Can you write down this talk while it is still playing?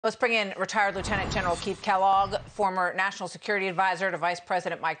Let's bring in retired Lieutenant General Keith Kellogg, former National Security Advisor to Vice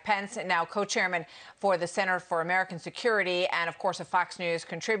President Mike Pence, and now co-chairman for the Center for American Security, and, of course, a Fox News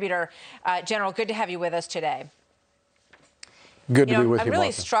contributor. General, good to have you with us today. Good to be with you, I'm really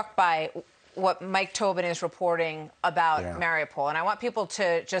Martha. struck by what Mike Tobin is reporting about Mariupol, and I want people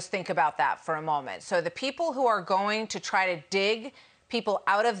to just think about that for a moment. So the people who are going to try to dig people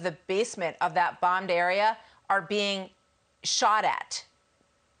out of the basement of that bombed area are being shot at.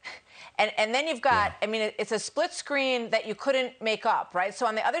 And then you've got, I mean, it's a split screen that you couldn't make up, right? So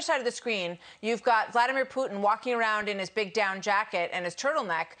on the other side of the screen, you've got Vladimir Putin walking around in his big down jacket and his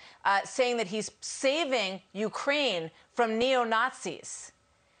turtleneck saying that he's saving Ukraine from neo-Nazis.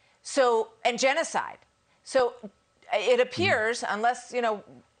 So, and genocide. So it appears, unless, you know,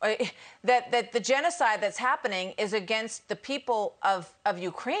 that the genocide that's happening is against the people of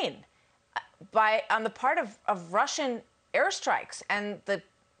Ukraine on the part of Russian airstrikes and the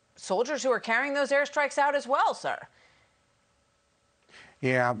soldiers who are carrying those airstrikes out as well, sir.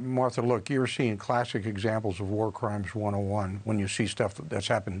 Yeah, Martha, look, you're seeing classic examples of war crimes 101 when you see stuff that's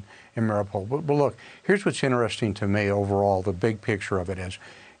happened in Mariupol. But look, here's what's interesting to me overall, the big picture of it is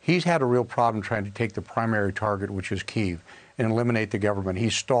he's had a real problem trying to take the primary target, which is Kyiv, and eliminate the government.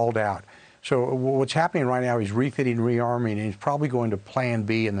 He's stalled out. So what's happening right now, he's refitting, rearming, and he's probably going to Plan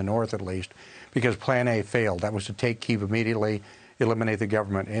B in the north at least, because Plan A failed. That was to take Kyiv immediately, eliminate the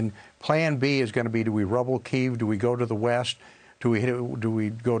government. And Plan B is going to be, do we rubble Kyiv? Do we go to the west? Do we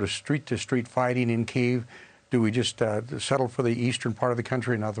go to street fighting in Kyiv? Do we just settle for the eastern part of the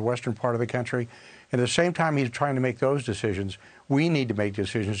country, not the western part of the country? And at the same time he's trying to make those decisions, we need to make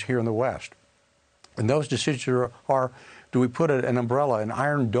decisions here in the west. And those decisions are do we put an umbrella, an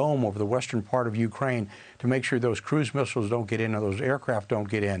iron dome over the western part of Ukraine to make sure those cruise missiles don't get in or those aircraft don't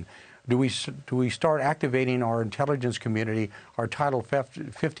get in? Do we start activating our intelligence community, our Title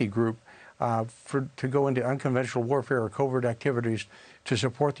 50 group, to go into unconventional warfare or covert activities to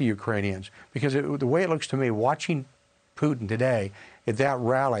support the Ukrainians? Because the way it looks to me, watching Putin today at that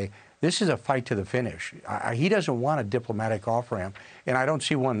rally, this is a fight to the finish. He doesn't want a diplomatic off-ramp, and I don't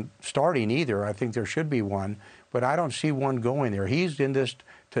see one starting either. I think there should be one, but I don't see one going there. He's in this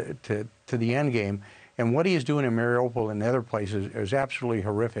to the end game. And what he is doing in Mariupol and other places is absolutely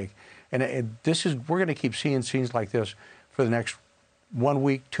horrific. And we're going to keep seeing scenes like this for the next 1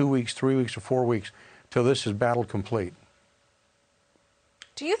 week, 2 weeks, 3 weeks, or 4 weeks till this is battle complete.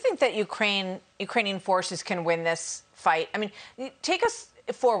 Do you think that Ukrainian forces can win this fight? I mean, take us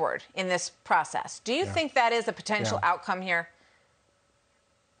forward in this process. Do you think that is a potential outcome here?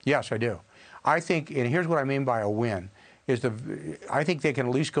 Yes, I do. I think, and here's what I mean by a win. I think they can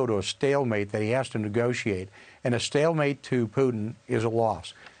at least go to a stalemate that he has to negotiate, and a stalemate to Putin is a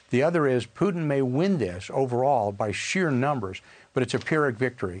loss. The other is Putin may win this overall by sheer numbers, but it's a Pyrrhic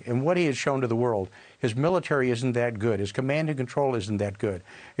victory. And what he has shown to the world, his military isn't that good. His command and control isn't that good.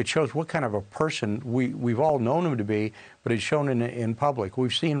 It shows what kind of a person we've all known him to be, but it's shown in public.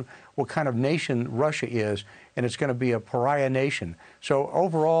 We've seen what kind of nation Russia is, and it's going to be a pariah nation. So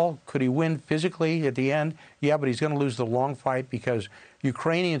overall, could he win physically at the end? Yeah, but he's going to lose the long fight because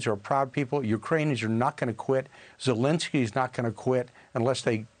Ukrainians are proud people. Ukrainians are not going to quit. Zelensky's not going to quit unless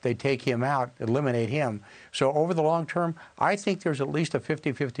they take him out, eliminate him. So over the long term, I think there's at least a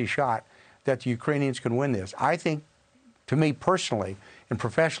 50-50 shot that the Ukrainians can win this. I think, to me personally and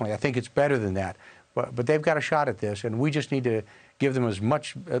professionally, I think it's better than that. But they've got a shot at this, and we just need to give them as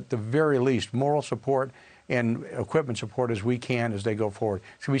much, at the very least, moral support and equipment support as we can as they go forward.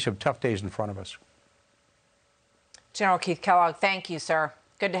 It's going to be some tough days in front of us. General Keith Kellogg, thank you, sir.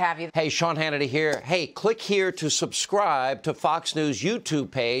 Good to have you. Hey, Sean Hannity here. Hey, click here to subscribe to Fox News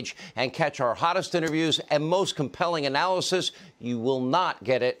YouTube page and catch our hottest interviews and most compelling analysis. You will not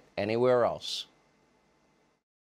get it anywhere else.